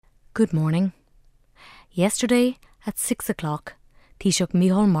Good morning. Yesterday at 6 o'clock, Taoiseach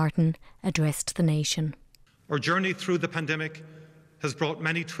Micheál Martin addressed the nation. Our journey through the pandemic has brought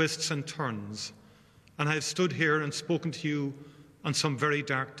many twists and turns, and I have stood here and spoken to you on some very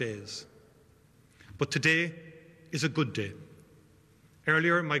dark days. But today is a good day.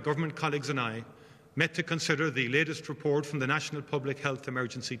 Earlier, my government colleagues and I met to consider the latest report from the National Public Health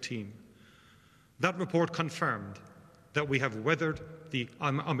Emergency Team. That report confirmed that we have weathered the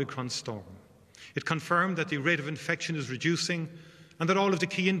Omicron storm. It confirmed that the rate of infection is reducing and that all of the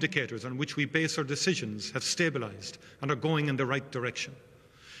key indicators on which we base our decisions have stabilised and are going in the right direction.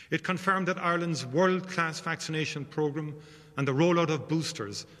 It confirmed that Ireland's world-class vaccination programme and the rollout of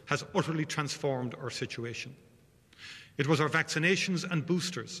boosters has utterly transformed our situation. It was our vaccinations and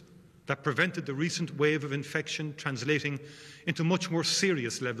boosters that prevented the recent wave of infection translating into much more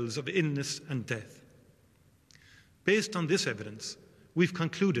serious levels of illness and death. Based on this evidence, we've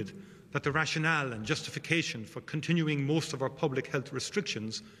concluded that the rationale and justification for continuing most of our public health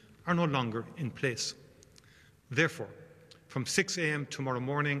restrictions are no longer in place. Therefore, from 6 a.m. tomorrow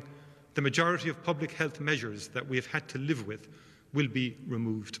morning, the majority of public health measures that we have had to live with will be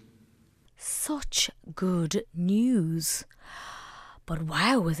removed. Such good news. But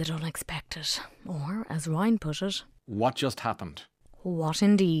wow, was it unexpected. Or, as Ryan put it, what just happened? What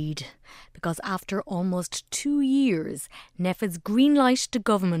indeed? Because after almost 2 years, NPHET's green light to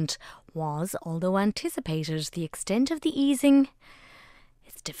government was, although anticipated, the extent of the easing,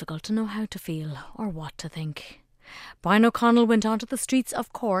 it's difficult to know how to feel or what to think. Brian O'Connell went onto the streets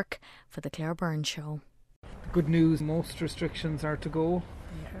of Cork for the Claire Byrne show. Good news, most restrictions are to go.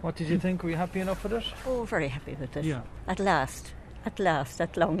 What did you think? Were you happy enough with it? Oh, very happy with it. Yeah. At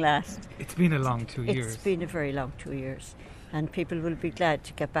long last. It's been a long 2 years. It's been a very long 2 years. And people will be glad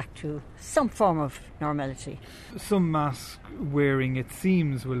to get back to some form of normality. Some mask wearing, it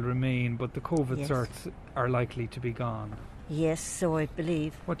seems, will remain, but the COVID certs are likely to be gone. Yes, so I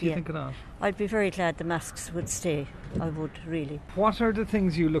believe. What do you think of that? I'd be very glad the masks would stay. I would, really. What are the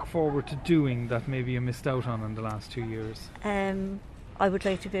things you look forward to doing that maybe you missed out on in the last 2 years? I would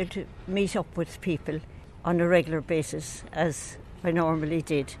like to be able to meet up with people on a regular basis, as I normally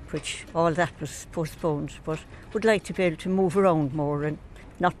did, which all that was postponed, but would like to be able to move around more and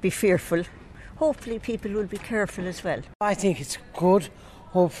not be fearful. Hopefully people will be careful as well. I think it's good.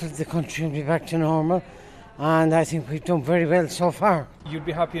 Hopefully the country will be back to normal, and I think we've done very well so far. You'd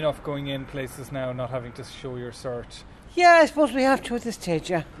be happy enough going in places now, not having to show your cert? Yeah, I suppose we have to at this stage,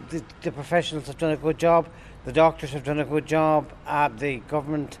 yeah. The professionals have done a good job. The doctors have done a good job. The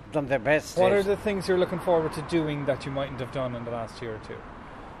government have done their best. What are the things you're looking forward to doing that you mightn't have done in the last year or two?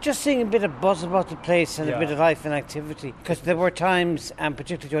 Just seeing a bit of buzz about the place and a bit of life and activity. Because there were times, and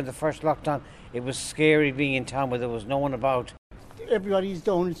particularly during the first lockdown, it was scary being in town where there was no one about. Everybody's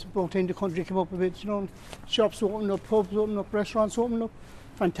down. It's about time the country came up a bit, Shops opening up, pubs opening up, restaurants opening up.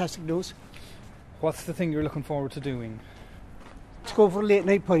 Fantastic news. What's the thing you're looking forward to doing? To go for a late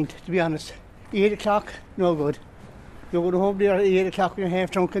night pint, to be honest. 8 o'clock, no good. You're going home there at 8 o'clock when you're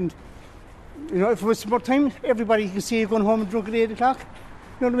half drunk, and if it was more time, everybody can see you going home and drunk at 8 o'clock. You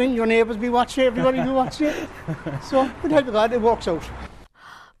know what I mean? Your neighbours be watching it, everybody be watching it. So, with the help of God, it works out.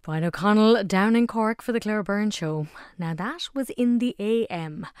 Brian O'Connell down in Cork for the Claire Byrne show. Now that was in the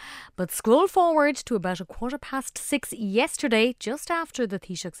AM. But scroll forward to about 6:15 yesterday, just after the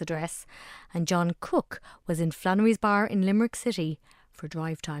Taoiseach's address, and John Cook was in Flannery's Bar in Limerick City for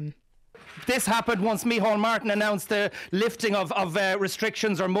drive time. This happened once Micheál Martin announced the lifting of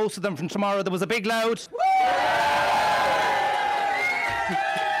restrictions, or most of them, from tomorrow. There was a big loud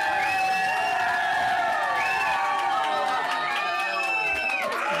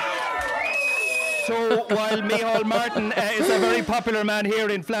So while Micheál Martin is a very popular man here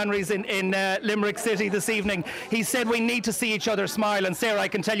in Flannery's in Limerick City this evening, he said we need to see each other smile. And Sarah, I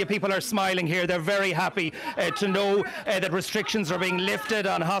can tell you people are smiling here. They're very happy to know that restrictions are being lifted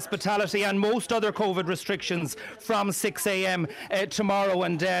on hospitality and most other COVID restrictions from 6 a.m. Tomorrow.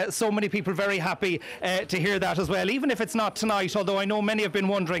 And so many people very happy to hear that as well, even if it's not tonight, although I know many have been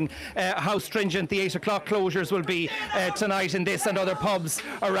wondering how stringent the 8 o'clock closures will be tonight in this and other pubs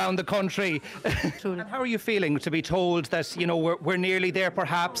around the country. And how are you feeling to be told that, we're nearly there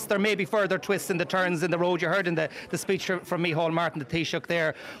perhaps? There may be further twists and the turns in the road. You heard in the speech from Micheál Martin, the Taoiseach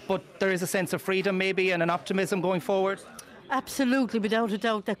there, but there is a sense of freedom maybe and an optimism going forward? Absolutely, without a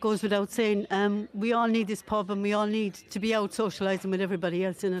doubt, that goes without saying. We all need this pub and we all need to be out socialising with everybody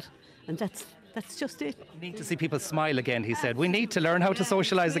else in it, and that's just it. We need to see people smile again, he said. We need to learn how to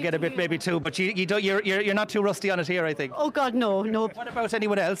socialise again a bit maybe too, but you're not too rusty on it here, I think. Oh God, no. What about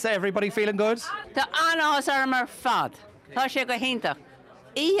anyone else? Everybody feeling good? The anás ar mar fad. Tá sé go hintach.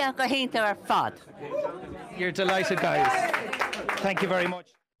 Ia go hénta ar fad. You're delighted, guys. Thank you very much.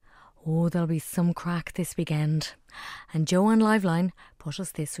 Oh, there'll be some crack this weekend. And Joe on Liveline put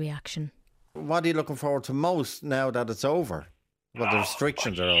us this reaction. What are you looking forward to most now that it's over? Well, the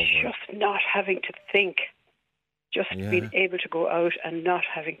restrictions are over. Just not having to think. Just being able to go out and not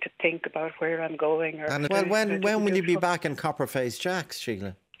having to think about where I'm going. And when will you be back in Copperface Jack's,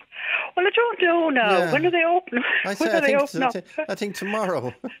 Sheila? Well, I don't know now. Yeah. When do they open? I think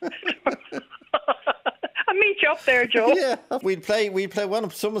tomorrow. I'll meet you up there, Joe. Yeah, we'd play.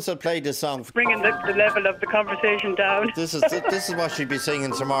 Someone said play this song. Bringing the level of the conversation down. This is what she'd be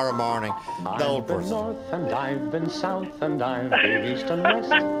singing tomorrow morning. I've been north and I've been south and I've been east and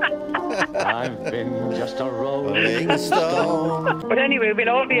west. I've been just a rolling stone. But anyway, we'll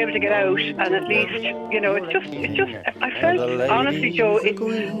all be able to get out, and at least, it's just. I felt, honestly, Joe,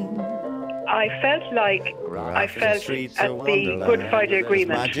 I felt at the Good Friday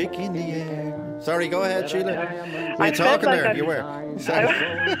Agreement. Magic in the air. Sorry, go ahead, Sheila. We're talking there. You were.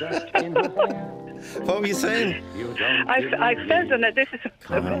 What were you saying? I felt at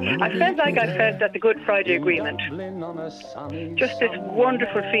the Good Friday Agreement. Just this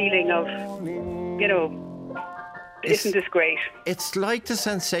wonderful feeling of, isn't this great? It's like the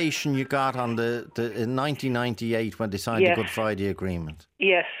sensation you got on in 1998 when they signed the Good Friday Agreement.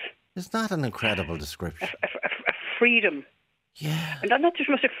 Yes. Is that an incredible description? A freedom. Yeah. And not just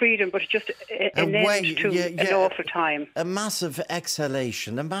much of freedom, but just an end to an awful time. A massive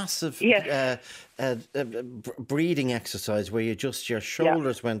exhalation, a massive breathing exercise where your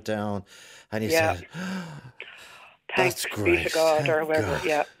shoulders went down and you said, that's great. Thanks be to God, or whoever.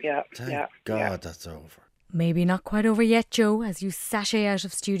 Thank God that's over. Maybe not quite over yet, Joe, as you sashay out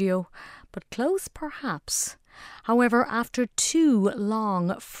of studio, but close perhaps. However, after 2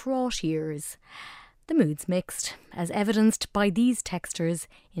 long, fraught years, the mood's mixed, as evidenced by these texters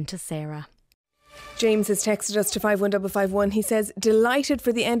into Sarah. James has texted us to 51551. He says, delighted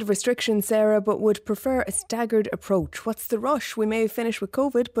for the end of restrictions, Sarah, but would prefer a staggered approach. What's the rush? We may have finished with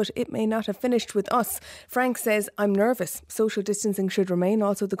COVID, but it may not have finished with us. Frank says, I'm nervous. Social distancing should remain.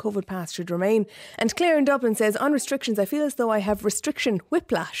 Also, the COVID pass should remain. And Claire in Dublin says, on restrictions, I feel as though I have restriction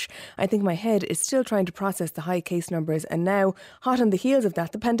whiplash. I think my head is still trying to process the high case numbers. And now, hot on the heels of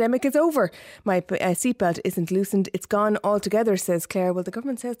that, the pandemic is over. My seatbelt isn't loosened. It's gone altogether, says Claire. Well, the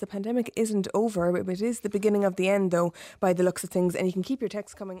government says the pandemic isn't over. It is the beginning of the end, though, by the looks of things. And you can keep your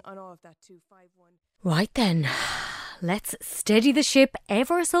text coming on all of that to 51. Right then, let's steady the ship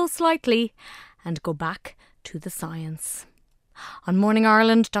ever so slightly and go back to the science. On Morning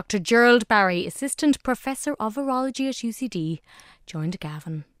Ireland, Dr. Gerald Barry, Assistant Professor of Virology at UCD, joined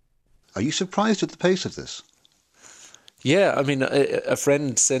Gavin. Are you surprised at the pace of this? Yeah, I mean, a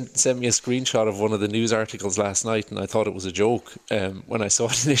friend sent me a screenshot of one of the news articles last night, and I thought it was a joke when I saw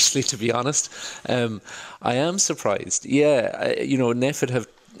it initially, to be honest. I am surprised. Yeah, NEFID have,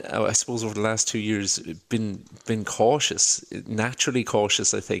 I suppose, over the last 2 years been cautious, naturally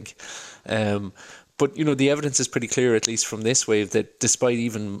cautious, I think. But, the evidence is pretty clear, at least from this wave, that despite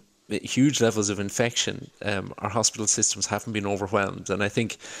even huge levels of infection, our hospital systems haven't been overwhelmed. And I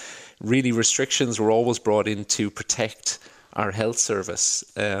think really restrictions were always brought in to protect our health service.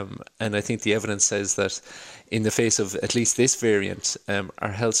 And I think the evidence says that in the face of at least this variant,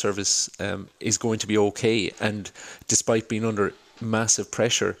 our health service is going to be okay. And despite being under massive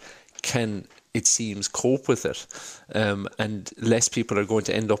pressure, can, it seems, cope with it. And less people are going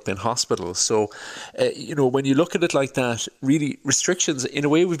to end up in hospital. So, when you look at it like that, really restrictions, in a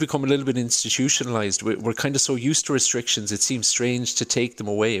way, we've become a little bit institutionalized. We're kind of so used to restrictions, it seems strange to take them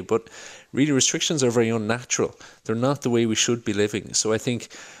away. But really, restrictions are very unnatural. They're not the way we should be living. So I think,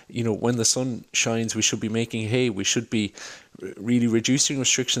 when the sun shines, we should be making hay. We should be really reducing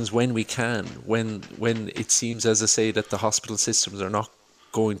restrictions when we can, when it seems, as I say, that the hospital systems are not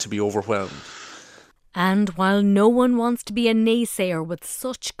going to be overwhelmed. And while no one wants to be a naysayer with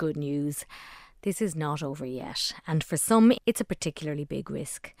such good news, this is not over yet. And for some, it's a particularly big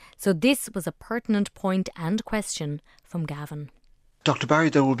risk. So this was a pertinent point and question from Gavin. Dr. Barry,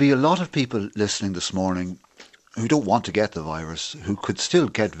 there will be a lot of people listening this morning who don't want to get the virus, who could still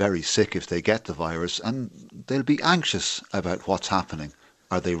get very sick if they get the virus, and they'll be anxious about what's happening.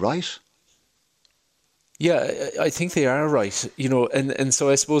 Are they right? Yeah, I think they are right, and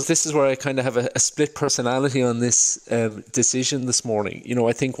so I suppose this is where I kind of have a split personality on this decision this morning.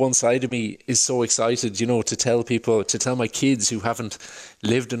 I think one side of me is so excited, to tell people, to tell my kids who haven't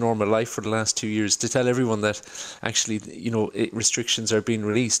lived a normal life for the last 2 years, to tell everyone that actually, restrictions are being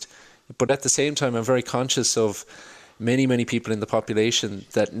released. But at the same time, I'm very conscious of many people in the population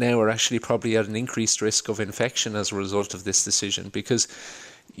that now are actually probably at an increased risk of infection as a result of this decision, because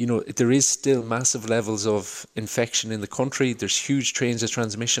there is still massive levels of infection in the country. There's huge trains of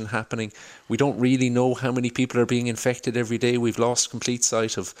transmission happening. We don't really know how many people are being infected every day. We've lost complete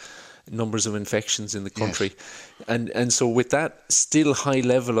sight of numbers of infections in the country. Yes. And so with that still high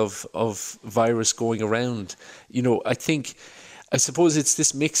level of virus going around, I suppose it's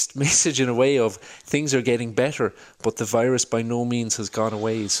this mixed message in a way of things are getting better, but the virus by no means has gone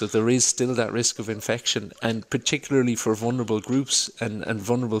away. So there is still that risk of infection, and particularly for vulnerable groups and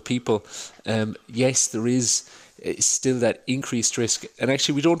vulnerable people, yes, there is still that increased risk. And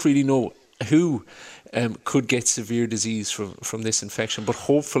actually, we don't really know who could get severe disease from this infection, but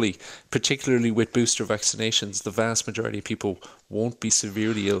hopefully, particularly with booster vaccinations, the vast majority of people won't be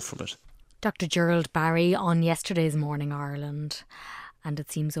severely ill from it. Dr. Gerald Barry on yesterday's Morning Ireland. And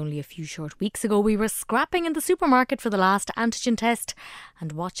it seems only a few short weeks ago we were scrapping in the supermarket for the last antigen test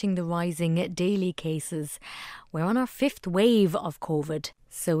and watching the rising daily cases. We're on our 5th wave of COVID.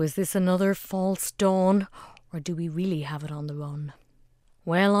 So is this another false dawn, or do we really have it on the run?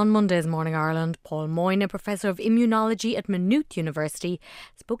 Well, on Monday's Morning Ireland, Paul Moyney, Professor of Immunology at Maynooth University,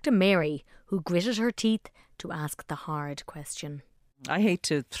 spoke to Mary, who gritted her teeth to ask the hard question. I hate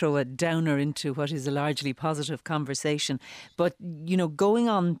to throw a downer into what is a largely positive conversation, but, going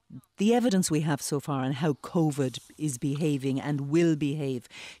on the evidence we have so far and how COVID is behaving and will behave,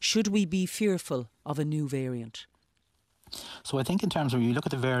 should we be fearful of a new variant? So I think in terms of, you look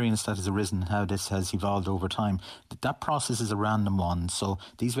at the variance that has arisen, how this has evolved over time, that process is a random one. So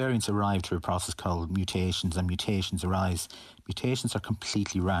these variants arrive through a process called mutations, and mutations arise. Mutations are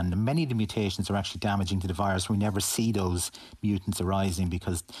completely random. Many of the mutations are actually damaging to the virus. We never see those mutants arising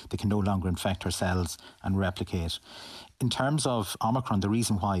because they can no longer infect our cells and replicate. In terms of Omicron, the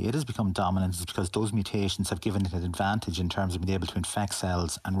reason why it has become dominant is because those mutations have given it an advantage in terms of being able to infect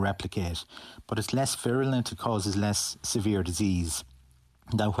cells and replicate. But it's less virulent, it causes less severe disease.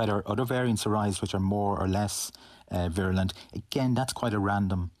 Now, whether other variants arise which are more or less virulent, again, that's quite a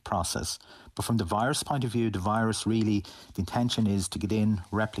random process. But from the virus point of view, the virus really, the intention is to get in,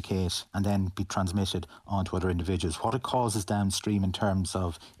 replicate, and then be transmitted onto other individuals. What it causes downstream in terms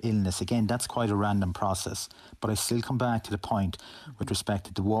of illness, again, that's quite a random process. But I still come back to the point with respect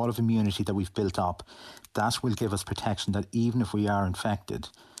to the wall of immunity that we've built up. That will give us protection that even if we are infected,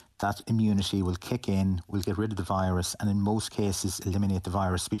 that immunity will kick in, will get rid of the virus, and in most cases eliminate the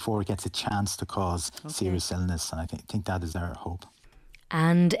virus before it gets a chance to cause serious illness. And I think that is our hope.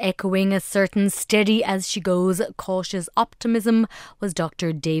 And echoing a certain steady as she goes cautious optimism was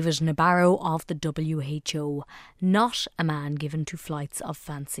Dr. David Nabarro of the WHO, not a man given to flights of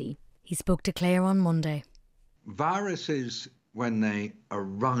fancy. He spoke to Claire on Monday. Viruses, when they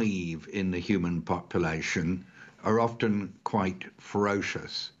arrive in the human population, are often quite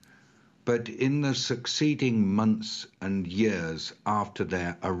ferocious. But in the succeeding months and years after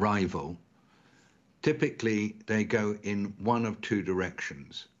their arrival, typically they go in one of two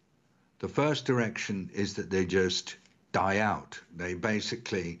directions. The first direction is that they just die out. They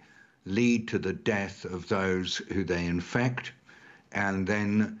basically lead to the death of those who they infect, and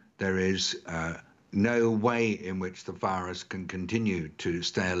then there is no way in which the virus can continue to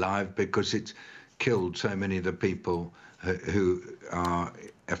stay alive because it's killed so many of the people who are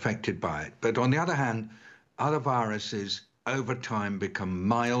affected by it. But on the other hand, other viruses over time become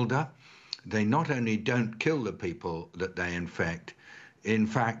milder. They not only don't kill the people that they infect, in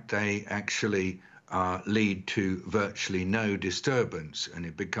fact, they actually lead to virtually no disturbance, and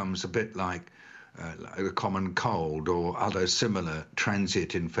it becomes a bit like a common cold or other similar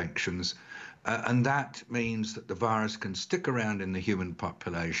transient infections. And that means that the virus can stick around in the human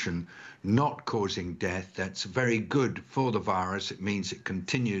population, not causing death. That's very good for the virus. It means it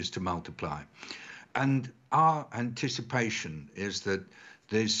continues to multiply. And our anticipation is that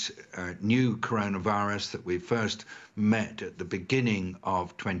this new coronavirus that we first met at the beginning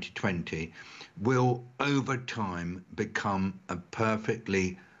of 2020 will over time become a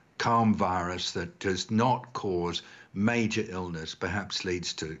perfectly calm virus that does not cause major illness, perhaps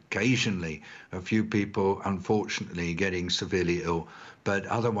leads to occasionally a few people unfortunately getting severely ill, but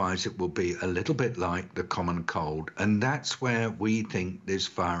otherwise it will be a little bit like the common cold. And that's where we think this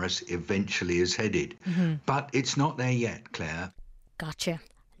virus eventually is headed. Mm-hmm. But it's not there yet, Claire. Gotcha.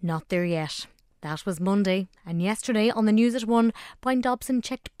 Not there yet. That was Monday, and yesterday on the News at 1, Brian Dobson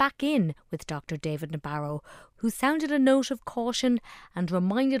checked back in with Dr. David Nabarro, who sounded a note of caution and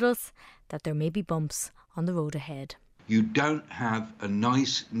reminded us that there may be bumps on the road ahead. You don't have a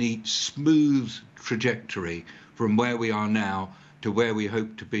nice, neat, smooth trajectory from where we are now to where we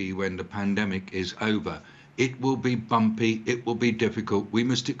hope to be when the pandemic is over. It will be bumpy, it will be difficult. We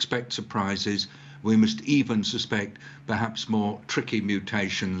must expect surprises. We must even suspect perhaps more tricky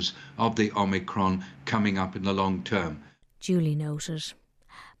mutations of the Omicron coming up in the long term. Duly noted.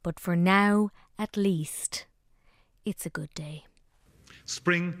 But for now, at least, it's a good day.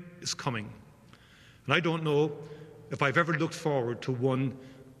 Spring is coming. And I don't know if I've ever looked forward to one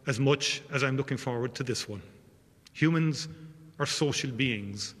as much as I'm looking forward to this one. Humans are social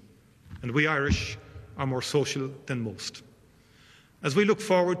beings, and we Irish are more social than most. As we look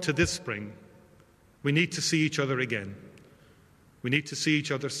forward to this spring, we need to see each other again. We need to see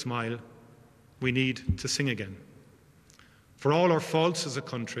each other smile. We need to sing again. For all our faults as a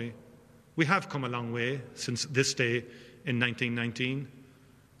country, we have come a long way since this day in 1919.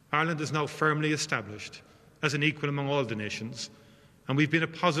 Ireland is now firmly established as an equal among all the nations, and we've been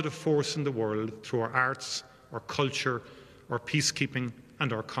a positive force in the world through our arts, our culture, our peacekeeping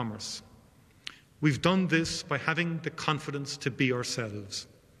and our commerce. We've done this by having the confidence to be ourselves.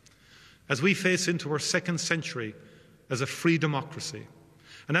 As we face into our second century as a free democracy,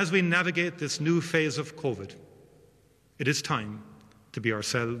 and as we navigate this new phase of COVID, it is time to be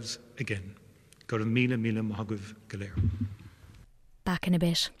ourselves again. Gur míle míle maithagah go léir. Back in a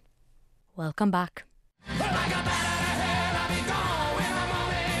bit. Welcome back.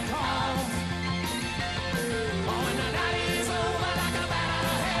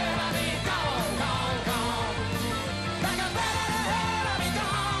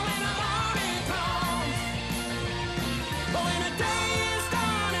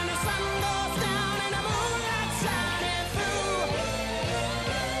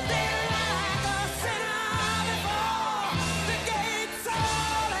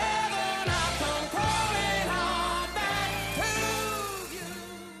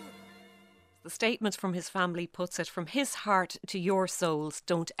 The statement from his family puts it, from his heart to your souls,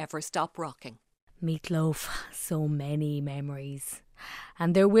 don't ever stop rocking. Meatloaf, so many memories.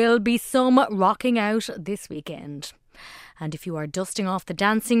 And there will be some rocking out this weekend. And if you are dusting off the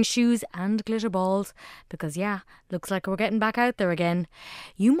dancing shoes and glitter balls, because looks like we're getting back out there again,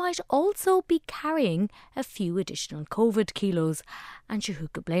 you might also be carrying a few additional COVID kilos. And sure, who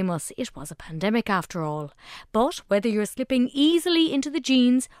could blame us? It was a pandemic after all. But whether you're slipping easily into the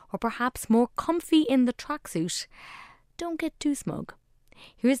jeans or perhaps more comfy in the tracksuit, don't get too smug.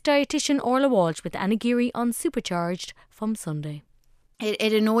 Here's dietitian Orla Walsh with Anna Geary on Supercharged from Sunday.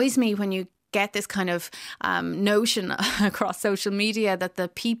 It annoys me when you get this kind of notion across social media that the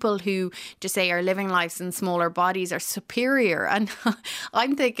people who just say are living lives in smaller bodies are superior. And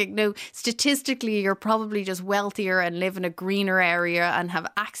I'm thinking, no, statistically, you're probably just wealthier and live in a greener area and have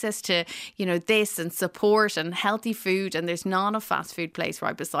access to, this and support and healthy food. And there's not a fast food place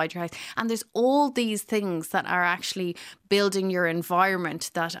right beside your house. And there's all these things that are actually building your environment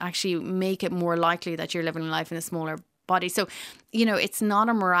that actually make it more likely that you're living life in a smaller body. So, it's not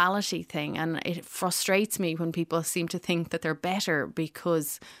a morality thing, and it frustrates me when people seem to think that they're better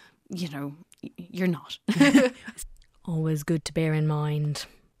because, you're not. Always good to bear in mind.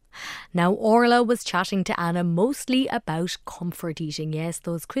 Now, Orla was chatting to Anna mostly about comfort eating. Yes,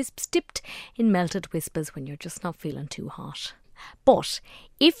 those crisps dipped in melted wispas when you're just not feeling too hot. But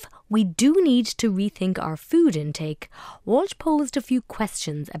if we do need to rethink our food intake, Walsh posed a few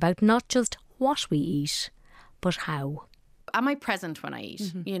questions about not just what we eat, but how. Am I present when I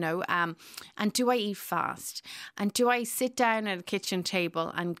eat, and do I eat fast? And do I sit down at a kitchen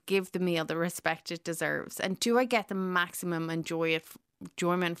table and give the meal the respect it deserves? And do I get the maximum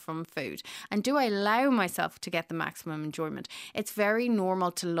enjoyment from food? And do I allow myself to get the maximum enjoyment? It's very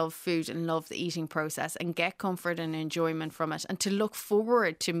normal to love food and love the eating process and get comfort and enjoyment from it and to look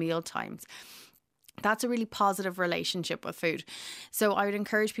forward to meal times. That's a really positive relationship with food. So I would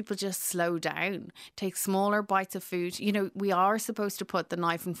encourage people just slow down, take smaller bites of food. We are supposed to put the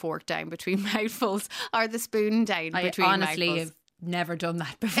knife and fork down between mouthfuls or the spoon down between honestly mouthfuls. Have never done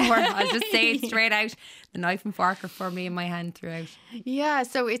that before. I'll just say it straight out. The knife and fork are for me in my hand throughout. Yeah,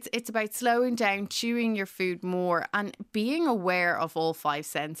 so it's about slowing down, chewing your food more and being aware of all five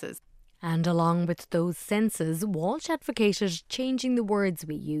senses. And along with those senses, Walsh advocated changing the words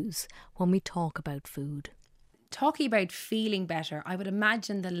we use when we talk about food. Talking about feeling better, I would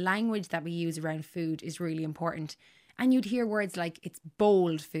imagine the language that we use around food is really important. And you'd hear words like it's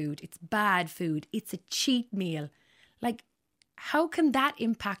bold food, it's bad food, it's a cheat meal. Like, how can that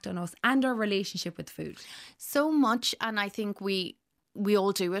impact on us and our relationship with food? So much, and I think we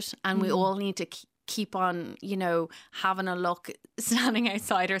all do it, and we all need to keep on, having a look, standing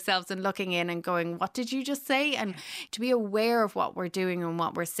outside ourselves and looking in and going, what did you just say? And to be aware of what we're doing and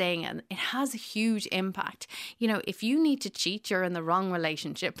what we're saying. And it has a huge impact. If you need to cheat, you're in the wrong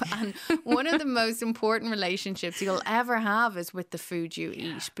relationship. And one of the most important relationships you'll ever have is with the food you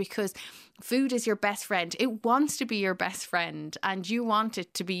eat, because food is your best friend. It wants to be your best friend and you want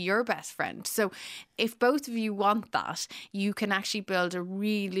it to be your best friend. So if both of you want that, you can actually build a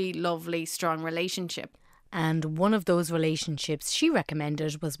really lovely, strong relationship. And one of those relationships she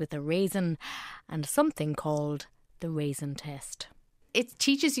recommended was with a raisin and something called the raisin test. It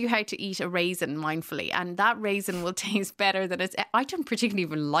teaches you how to eat a raisin mindfully, and that raisin will taste better than it's. I don't particularly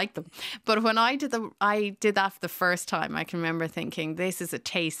even like them, but when I did that for the first time, I can remember thinking, this is a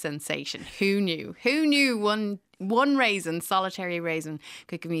taste sensation. Who knew? Who knew one raisin, solitary raisin,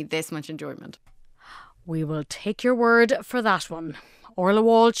 could give me this much enjoyment? We will take your word for that one. Orla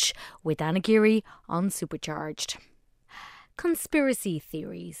Walsh with Anna Geary on Supercharged. Conspiracy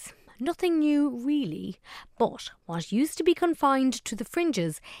theories. Nothing new, really, but what used to be confined to the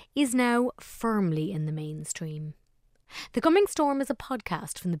fringes is now firmly in the mainstream. The Coming Storm is a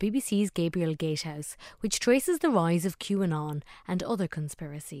podcast from the BBC's Gabriel Gatehouse, which traces the rise of QAnon and other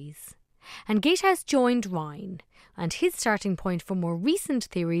conspiracies. And Gatehouse joined Ryan, and his starting point for more recent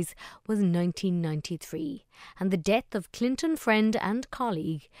theories was 1993, and the death of Clinton friend and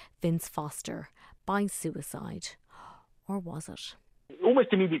colleague Vince Foster by suicide. Or was it? Almost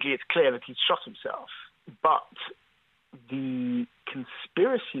immediately it's clear that he's shot himself, but the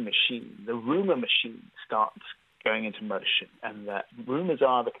conspiracy machine, the rumour machine, starts going into motion, and the rumours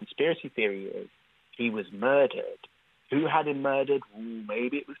are, the conspiracy theory is, he was murdered. Who had him murdered? Ooh,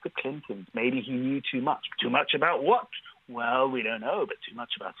 maybe it was the Clintons. Maybe he knew too much. Too much about what? Well, we don't know, but too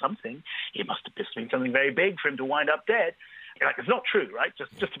much about something. It must have been something very big for him to wind up dead. It's not true, right?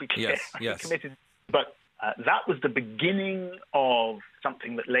 Just to be clear. Yes. Committed. But that was the beginning of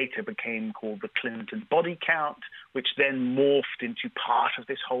something that later became called the Clinton body count, which then morphed into part of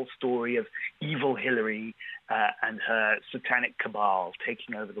this whole story of evil Hillary and her satanic cabal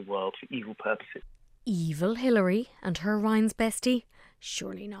taking over the world for evil purposes. Evil Hillary and her Ryan's bestie?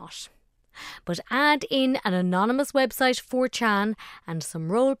 Surely not. But add in an anonymous website 4chan and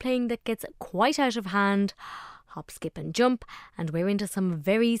some role-playing that gets quite out of hand, hop, skip and jump, and we're into some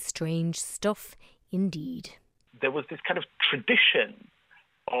very strange stuff indeed. There was this kind of tradition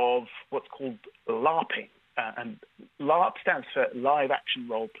of what's called LARPing, and LARP stands for live action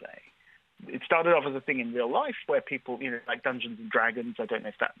role play. It started off as a thing in real life where people, like Dungeons and Dragons, I don't know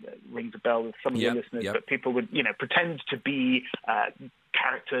if that rings a bell with some of your listeners, but people would, pretend to be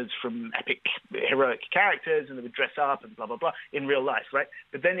characters from epic, heroic characters, and they would dress up and blah, blah, blah in real life, right?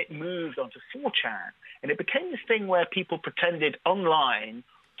 But then it moved onto 4chan, and it became this thing where people pretended online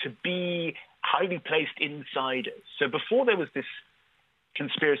to be highly placed insiders. So before there was this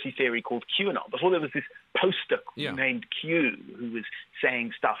conspiracy theory called QAnon, before there was this poster named Q who was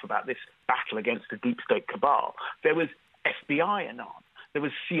saying stuff about this battle against the deep state cabal, there was FBI anon, there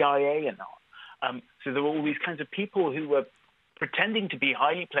was CIA anon. So there were all these kinds of people who were pretending to be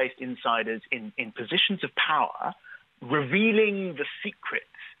highly placed insiders in positions of power, revealing the secrets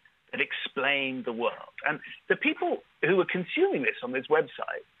that explain the world. And the people who were consuming this on this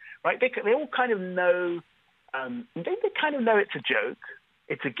website, right, they all kind of know, they kind of know it's a joke,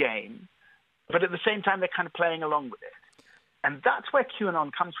 it's a game, but at the same time they're kind of playing along with it. And that's where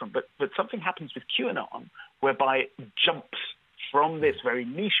QAnon comes from. But something happens with QAnon whereby it jumps from this very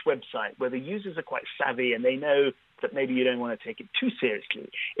niche website where the users are quite savvy and they know that maybe you don't want to take it too seriously.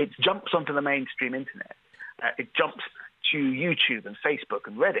 It jumps onto the mainstream internet. It jumps to YouTube and Facebook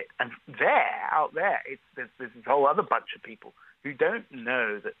and Reddit. And out there, there's this whole other bunch of people who don't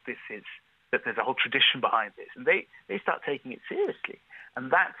know that there's a whole tradition behind this. And they start taking it seriously. And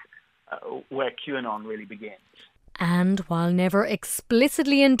that's where QAnon really begins. And while never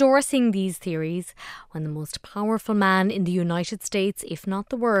explicitly endorsing these theories, when the most powerful man in the United States, if not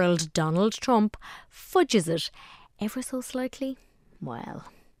the world, Donald Trump, fudges it ever so slightly, well,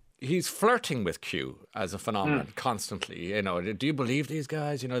 he's flirting with Q as a phenomenon constantly. Do you believe these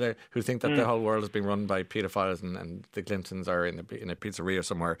guys? Who think that the whole world is being run by paedophiles and the Clintons are in a pizzeria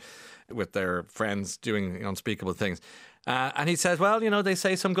somewhere with their friends doing unspeakable things. And he says, well, they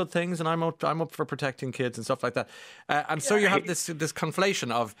say some good things, and I'm up for protecting kids and stuff like that. So you have this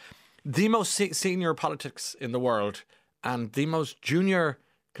conflation of the most senior politics in the world and the most junior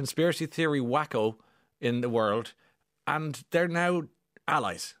conspiracy theory wacko in the world, and they're now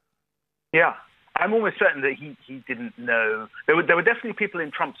allies. Yeah, I'm almost certain that he didn't know. There were definitely people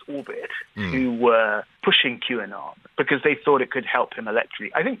in Trump's orbit who were pushing QAnon because they thought it could help him electorally.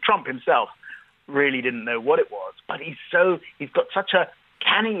 I think Trump himself really didn't know what it was, but he's got such a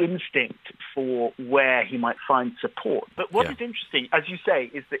canny instinct for where he might find support. But what is interesting, as you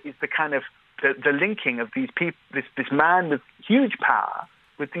say, is the kind of the linking of these people, this man with huge power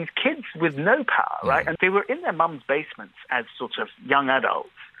with these kids with no power, right? And they were in their mum's basements as sort of young adults,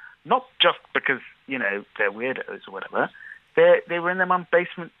 not just because, you know, they're weirdos or whatever. They were in their mum's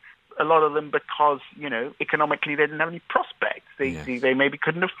basement, a lot of them, because, you know, economically they didn't have any prospects. They maybe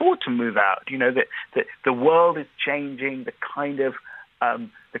couldn't afford to move out. You know, that the world is changing. The kind of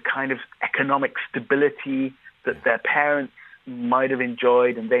economic stability that their parents might have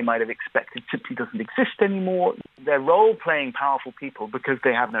enjoyed and they might have expected simply doesn't exist anymore. They're role-playing powerful people because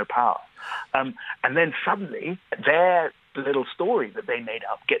they have no power. And then suddenly their little story that they made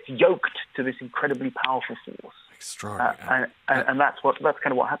up gets yoked to this incredibly powerful force. Extraordinary. And that's kind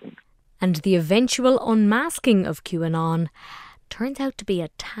of what happened. And the eventual unmasking of QAnon turns out to be a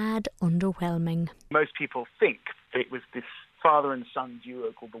tad underwhelming. Most people think that it was this father and son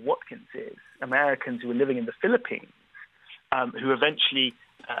duo called the Watkinses, Americans who were living in the Philippines, who eventually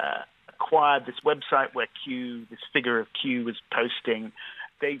acquired this website where this figure of Q was posting.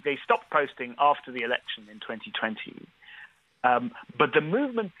 They stopped posting after the election in 2020. But the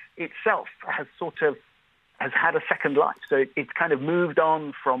movement itself has had a second life. So it's kind of moved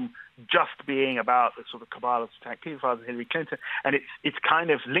on from just being about the sort of cabal of attack pedophiles and Hillary Clinton, and it's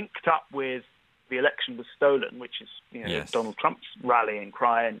kind of linked up with the election was stolen, which is, you know, Donald Trump's rallying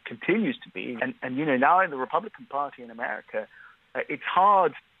cry and continues to be. And you know, now in the Republican Party in America, it's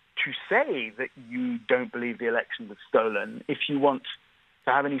hard to say that you don't believe the election was stolen if you want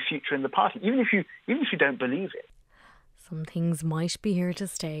to have any future in the party, even if you don't believe it. Some things might be here to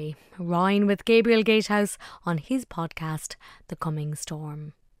stay. Ryan with Gabriel Gatehouse on his podcast, The Coming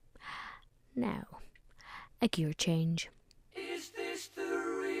Storm. Now, a gear change. Is this the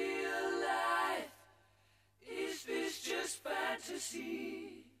real life? Is this just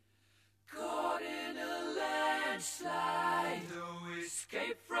fantasy? Caught in a landslide, no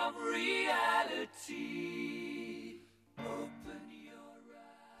escape from reality. Open your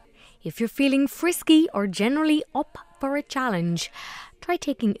eyes. If you're feeling frisky or generally up for a challenge, try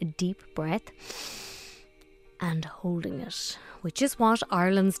taking a deep breath and holding it, which is what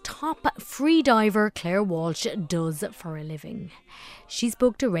Ireland's top freediver Claire Walsh does for a living. She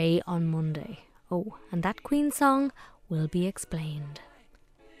spoke to Ray on Monday. Oh, and that Queen song will be explained.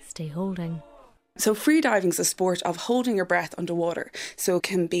 Stay holding. So freediving is a sport of holding your breath underwater. So it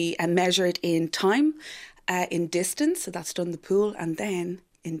can be measured in time, in distance, so that's done in the pool, and then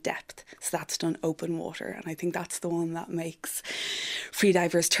in depth, so that's done open water. And I think that's the one that makes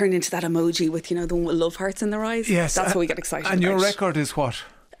freedivers turn into that emoji with, you know, the one with love hearts in their eyes. Yes, that's what we get excited about. And your record is what?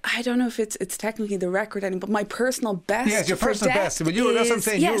 I don't know if it's technically the record anymore, but my personal best. Yes, your personal best. But that's what I'm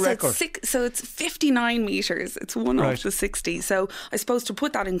saying. Your record. So it's 59 metres. It's one off the 60. So I suppose to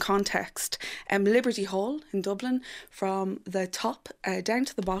put that in context, Liberty Hall in Dublin, from the top down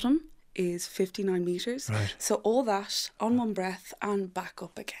to the bottom, is 59 metres. Right. So all that on one breath and back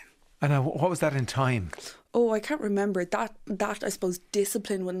up again. And what was that in time? Oh, I can't remember. That I suppose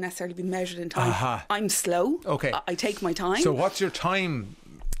discipline wouldn't necessarily be measured in time. Aha. I'm slow. Okay. I take my time. So what's your time?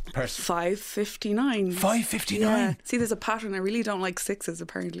 5:59. 5:59. Yeah. See, there's a pattern. I really don't like sixes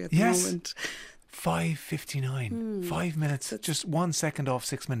apparently at the moment. 5:59. 5 minutes. Just 1 second off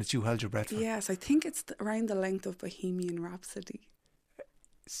 6 minutes. You held your breath for. Yes, I think it's around the length of Bohemian Rhapsody.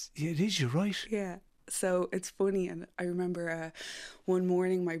 It is. You're right. Yeah. So it's funny, and I remember one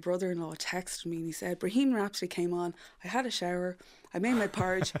morning my brother-in-law texted me and he said, Bohemian Rhapsody came on, I had a shower, I made my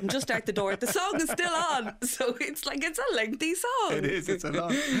porridge, I'm just out the door, the song is still on. So it's like, it's a lengthy song. It is, it's a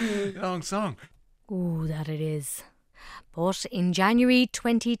long song. Oh, that it is. But in January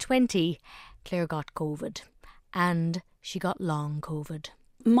 2020, Claire got COVID, and she got long COVID.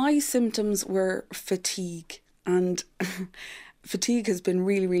 My symptoms were fatigue, and fatigue has been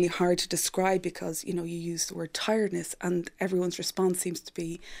really, really hard to describe because, you know, you use the word tiredness and everyone's response seems to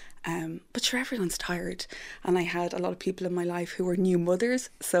be, but sure, everyone's tired. And I had a lot of people in my life who were new mothers,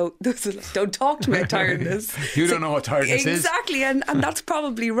 so this is like, don't talk to me about tiredness. You don't know what tiredness is. Exactly, and that's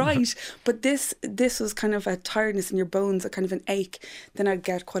probably right. But this was kind of a tiredness in your bones, a kind of an ache. Then I'd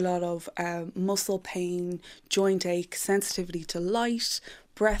get quite a lot of muscle pain, joint ache, sensitivity to light,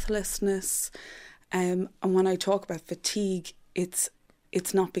 breathlessness. And when I talk about fatigue, it's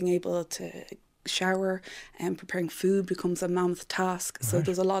not being able to shower, and preparing food becomes a mammoth task. So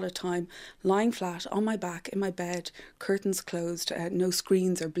there's a lot of time lying flat on my back in my bed, curtains closed, no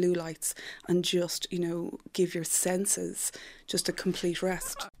screens or blue lights, and just, you know, give your senses just a complete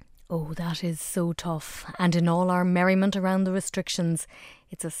rest. Oh, that is so tough. And in all our merriment around the restrictions,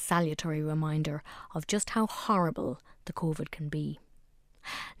 it's a salutary reminder of just how horrible the COVID can be.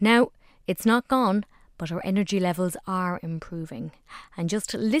 Now, it's not gone, but her energy levels are improving. And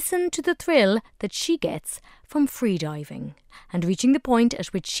just listen to the thrill that she gets from freediving and reaching the point at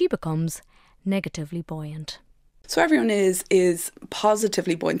which she becomes negatively buoyant. So everyone is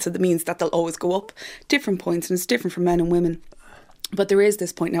positively buoyant, so that means that they'll always go up different points, and it's different for men and women. But there is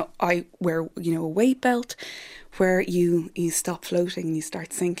this point now, I wear, a weight belt where you stop floating and you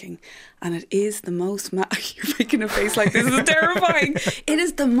start sinking. And it is the most, you're making a face like this is terrifying. It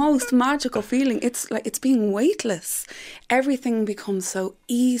is the most magical feeling. It's like, it's being weightless. Everything becomes so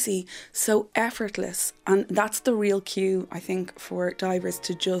easy, so effortless. And that's the real cue, I think, for divers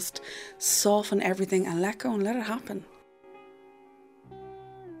to just soften everything and let go and let it happen.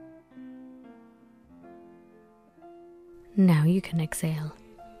 Now you can exhale.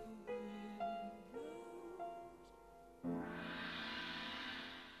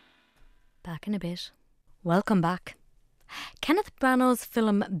 Back in a bit. Welcome back. Kenneth Branagh's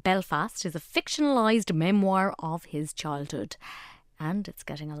film Belfast is a fictionalised memoir of his childhood. And it's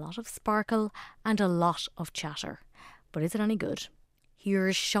getting a lot of sparkle and a lot of chatter. But is it any good?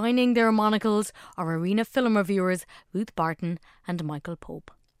 Here's shining their monocles are Arena film reviewers Ruth Barton and Michael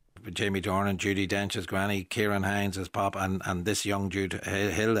Pope. Jamie Dornan, Judi Dench as Granny, Kieran Hines as Pop, and this young Jude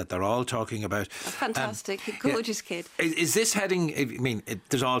Hill that they're all talking about. A fantastic, gorgeous kid. Is this heading? I mean,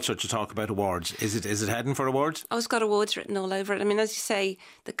 there's all sorts of talk about awards. Is it heading for awards? Oh, it's got awards written all over it. I mean, as you say,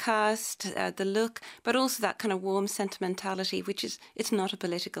 the cast, the look, but also that kind of warm sentimentality, which is, it's not a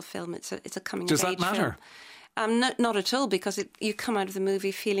political film. It's a coming of age film. Does that matter? Not at all, because you come out of the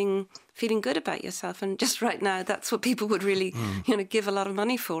movie feeling good about yourself, and just right now that's what people would really give a lot of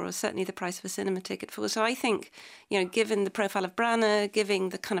money for, or certainly the price of a cinema ticket for. So I think, given the profile of Branagh, giving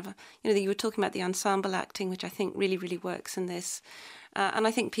the kind of you were talking about the ensemble acting, which I think really, really works in this, and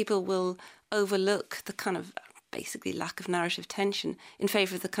I think people will overlook the kind of basically lack of narrative tension in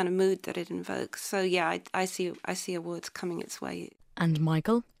favour of the kind of mood that it invokes. So yeah, I see awards coming its way. And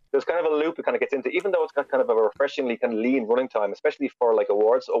Michael? There's kind of a loop it kind of gets into, even though it's got kind of a refreshingly kind of lean running time, especially for like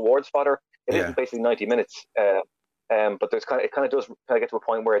awards fodder. It isn't basically 90 minutes, but there's it kind of does kind of get to a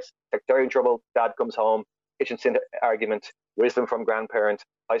point where it's like they're in trouble, dad comes home, kitchen sink argument, wisdom from grandparent,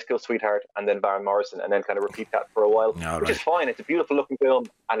 high school sweetheart, and then Baron Morrison, and then kind of repeat that for a while, which is fine. It's a beautiful looking film,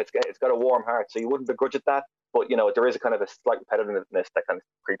 and it's got a warm heart, so you wouldn't begrudge it that. But there is a kind of a slight repetitiveness that kind of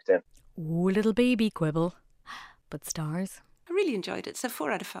creeps in. Ooh, little baby quibble, but stars. I really enjoyed it. So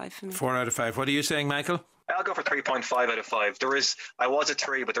 4 out of 5 for me. 4 out of 5. What are you saying, Michael? I'll go for 3.5 out of 5. I was a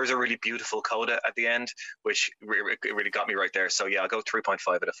 3, but there is a really beautiful coda at the end, which really got me right there. So yeah, I'll go 3.5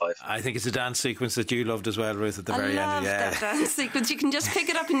 out of 5. I think it's a dance sequence that you loved as well, Ruth, at the very end. That dance sequence. You can just pick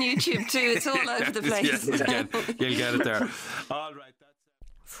it up on YouTube too. It's all over the place. You'll get it there. All right.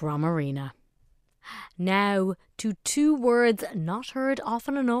 From Arena. Now to 2 words not heard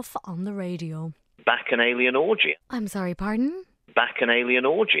often enough on the radio. Bacchanalian orgy. I'm sorry, pardon? Bacchanalian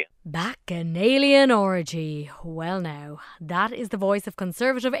orgy. Bacchanalian orgy. Well now, that is the voice of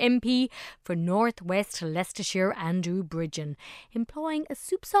Conservative MP for North West Leicestershire, Andrew Bridgen, employing a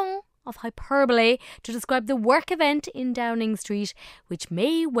soupçon of hyperbole to describe the work event in Downing Street, which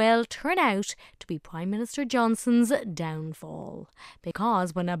may well turn out to be Prime Minister Johnson's downfall.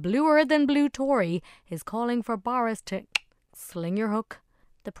 Because when a bluer than blue Tory is calling for Boris to sling your hook,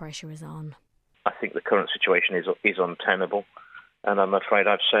 the pressure is on. I think the current situation is untenable, and I'm afraid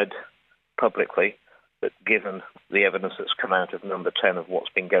I've said publicly that given the evidence that's come out of number 10 of what's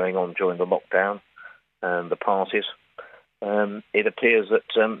been going on during the lockdown and the parties, it appears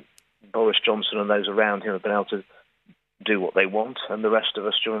that Boris Johnson and those around him have been able to do what they want, and the rest of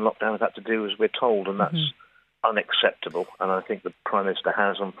us during lockdown have had to do as we're told, and that's unacceptable. And I think the Prime Minister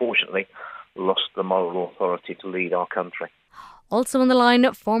has, unfortunately, lost the moral authority to lead our country. Also on the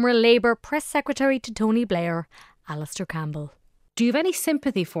line, former Labour Press Secretary to Tony Blair, Alistair Campbell. Do you have any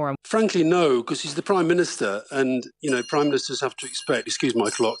sympathy for him? Frankly, no, because he's the Prime Minister, and, Prime Ministers have to expect, excuse my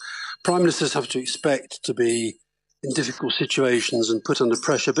clock, Prime Ministers have to expect to be in difficult situations and put under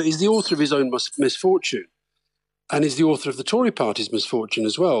pressure, but he's the author of his own misfortune, and he's the author of the Tory party's misfortune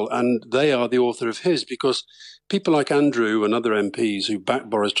as well, and they are the author of his, because people like Andrew and other MPs who backed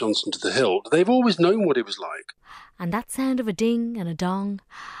Boris Johnson to the hilt, they've always known what it was like. And that sound of a ding and a dong,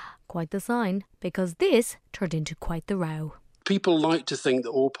 quite the sign, because this turned into quite the row. People like to think that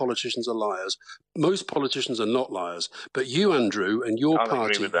all politicians are liars. Most politicians are not liars. But you, Andrew, and your I'll agree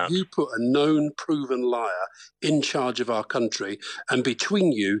party, with that. you put a known, proven liar in charge of our country. And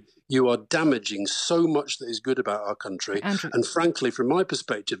between you, you are damaging so much that is good about our country. Andrew. And frankly, from my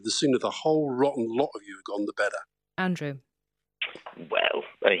perspective, the sooner the whole rotten lot of you have gone, the better. Andrew. Well,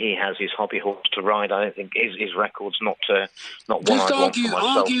 he has his hobby horse to ride. I don't think his record's not one Just I'd want for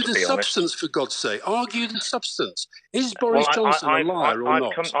myself, argue to the be honest. substance, for God's sake. Argue the substance. Is Boris Johnson a liar or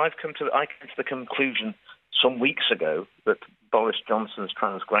not? I came to the conclusion some weeks ago that Boris Johnson's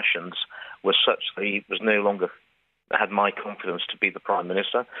transgressions were such that he was no longer had my confidence to be the Prime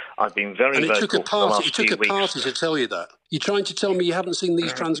Minister. I've been very And it vocal took a for the last party. It took few a weeks. party to tell you that. You're trying to tell me you haven't seen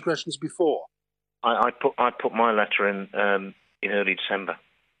these transgressions before? I put my letter in early December,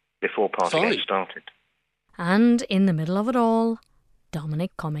 before Partygate started. And in the middle of it all,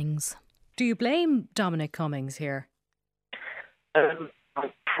 Dominic Cummings. Do you blame Dominic Cummings here?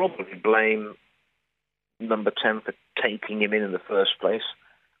 I probably blame Number 10 for taking him in the first place.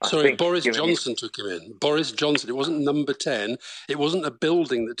 Sorry, Boris Johnson took him in. Boris Johnson. It wasn't Number 10. It wasn't a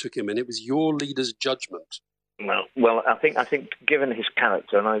building that took him in. It was your leader's judgment. Well, I think given his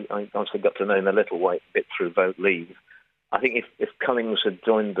character, and I obviously got to know him a little bit through Vote Leave, I think if Cummings had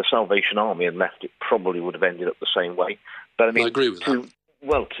joined the Salvation Army and left, it probably would have ended up the same way. But I mean, I agree with that.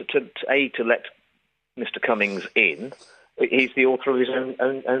 Well, to let Mr. Cummings in, he's the author of his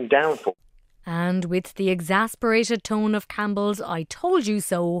own downfall. And with the exasperated tone of Campbell's "I told you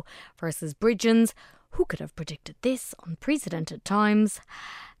so" versus Bridgen's "Who could have predicted this unprecedented times?",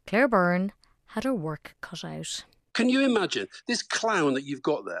 Claire Byrne had her work cut out. Can you imagine this clown that you've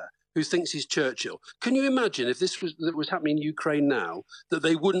got there who thinks he's Churchill? Can you imagine if this was happening in Ukraine now, that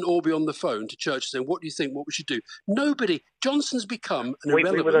they wouldn't all be on the phone to Churchill saying, what do you think, what we should do? Nobody. Johnson's become an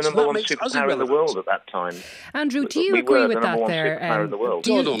irrelevance. We were the number one makes us superpower in the irrelevant. world at that time. Andrew, do you We agree were with the that number one there? superpower in the world.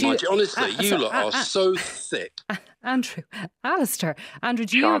 God almighty, honestly, you lot are so thick. Andrew, Alistair, Andrew,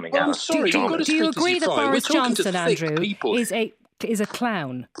 do you, Charming, Well, I'm sorry, you've got to do you speak as agree you that find. Boris We're talking to Johnson, thick Andrew, people. is a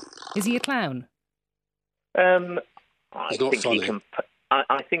clown? Is he a clown? He's not funny.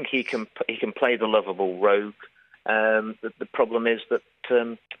 I think he can play the lovable rogue. The problem is that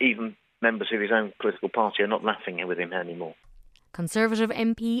even members of his own political party are not laughing with him anymore. Conservative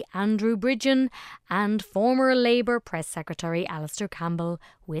MP Andrew Bridgen and former Labour Press Secretary Alistair Campbell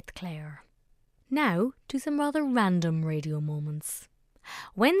with Claire. Now to some rather random radio moments.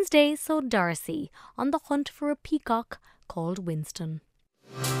 Wednesday saw Darcy on the hunt for a peacock called Winston.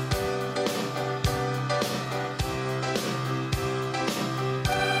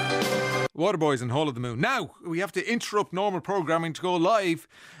 Waterboys and Hall of the Moon. Now, we have to interrupt normal programming to go live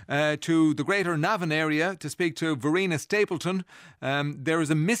to the Greater Navan area to speak to Verena Stapleton. There is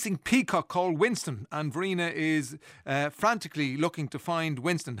a missing peacock called Winston, and Verena is frantically looking to find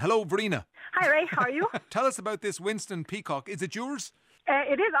Winston. Hello, Verena. Hi, Ray. How are you? Tell us about this Winston peacock. Is it yours?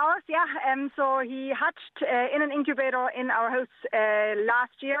 It is ours, yeah. So he hatched in an incubator in our house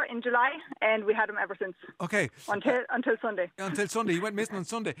last year in July, and we had him ever since. Okay. Until Sunday. Until Sunday. He went missing on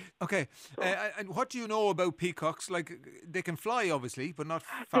Sunday. Okay. And what do you know about peacocks? Like, they can fly, obviously, but not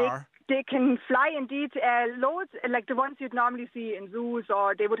far. They can fly indeed. Loads, like the ones you'd normally see in zoos,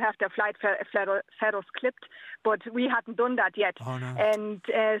 or they would have their flight feathers clipped, but we hadn't done that yet. Oh, no. And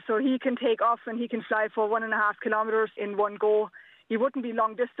so he can take off and he can fly for 1.5 kilometres in one go. He wouldn't be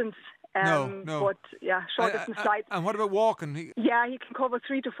long distance, no. But yeah, short distance flights. And what about walking? Yeah, he can cover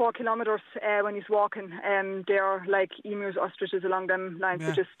 3 to 4 kilometres when he's walking. They're like emus, ostriches along them lines.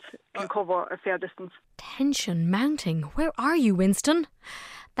 Yeah. They just can cover a fair distance. Tension mounting. Where are you, Winston?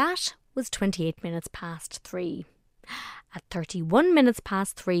 That was 28 minutes past 3. At 31 minutes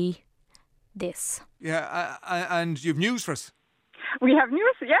past 3, this. Yeah, and you've news for us. We have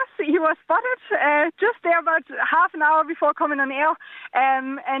news, yes. He was spotted just there about half an hour before coming on air.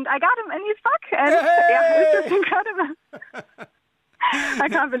 And I got him and he's back. And yeah, it's just incredible. I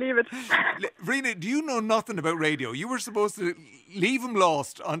can't believe it. Verena, do you know nothing about radio? You were supposed to leave him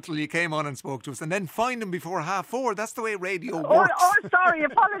lost until you came on and spoke to us and then find him before 4:30. That's the way radio works. Oh, sorry.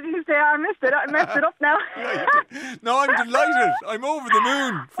 Apologies there. I messed it up now. No, I'm delighted. I'm over the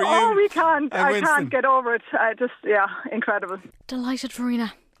moon for you. Oh, we can't. I Winston. can't get over it. Incredible. Delighted,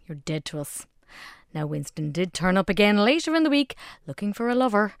 Verena. You're dead to us. Now, Winston did turn up again later in the week looking for a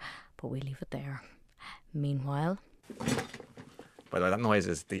lover, but we leave it there. Meanwhile... By the way, that noise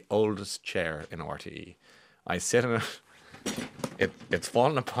is the oldest chair in RTE. I sit in it. It's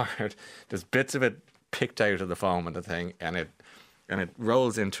fallen apart. There's bits of it picked out of the foam and the thing, and it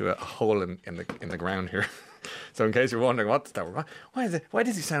rolls into a hole in the ground here. So in case you're wondering what's that, why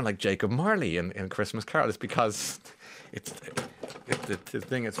does he sound like Jacob Marley in Christmas Carol? It's because the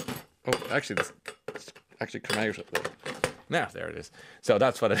thing is. Oh, actually, it's actually come out of the. Now there it is. So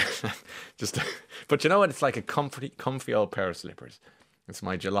that's what it is. Just, but you know what? It's like a comfy old pair of slippers. It's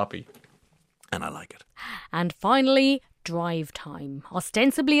my jalopy, and I like it. And finally, drive time.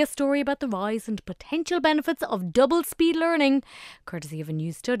 Ostensibly a story about the rise and potential benefits of double speed learning, courtesy of a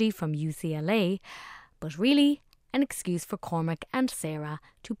new study from UCLA, but really an excuse for Cormac and Sarah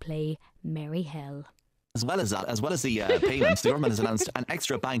to play merry hell. As well as the payments, the government has announced an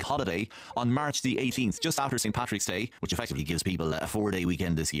extra bank holiday on March the 18th, just after St. Patrick's Day, which effectively gives people a 4-day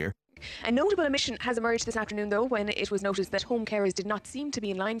weekend this year. A notable omission has emerged this afternoon, though, when it was noticed that home carers did not seem to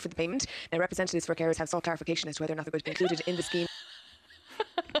be in line for the payment. Now, representatives for carers have sought clarification as to whether or not they're going to be included in the scheme.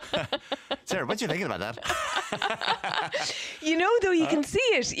 Sarah, what do you think about that? You know, though, you can see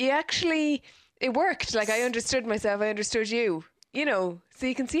it. It worked. Like, I understood myself, I understood you. You know, so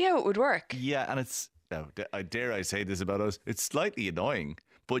you can see how it would work. Yeah, and it's... Now, dare I say this about us? It's slightly annoying,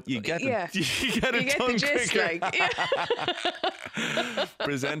 but you get it. You get the gist, quicker. like. Yeah.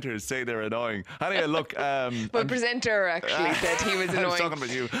 Presenters say they're annoying. Anyway, look. But presenter actually said he was annoying. I was talking about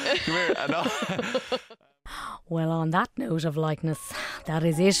you. Come here. Well, on that note of likeness, that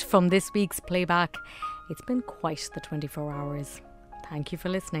is it from this week's Playback. It's been quite the 24 hours. Thank you for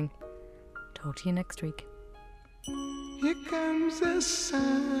listening. Talk to you next week. Here comes the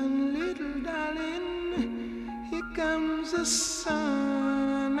sun, little darling. Here comes the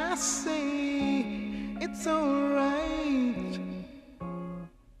sun. I say it's alright.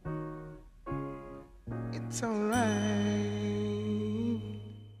 It's alright.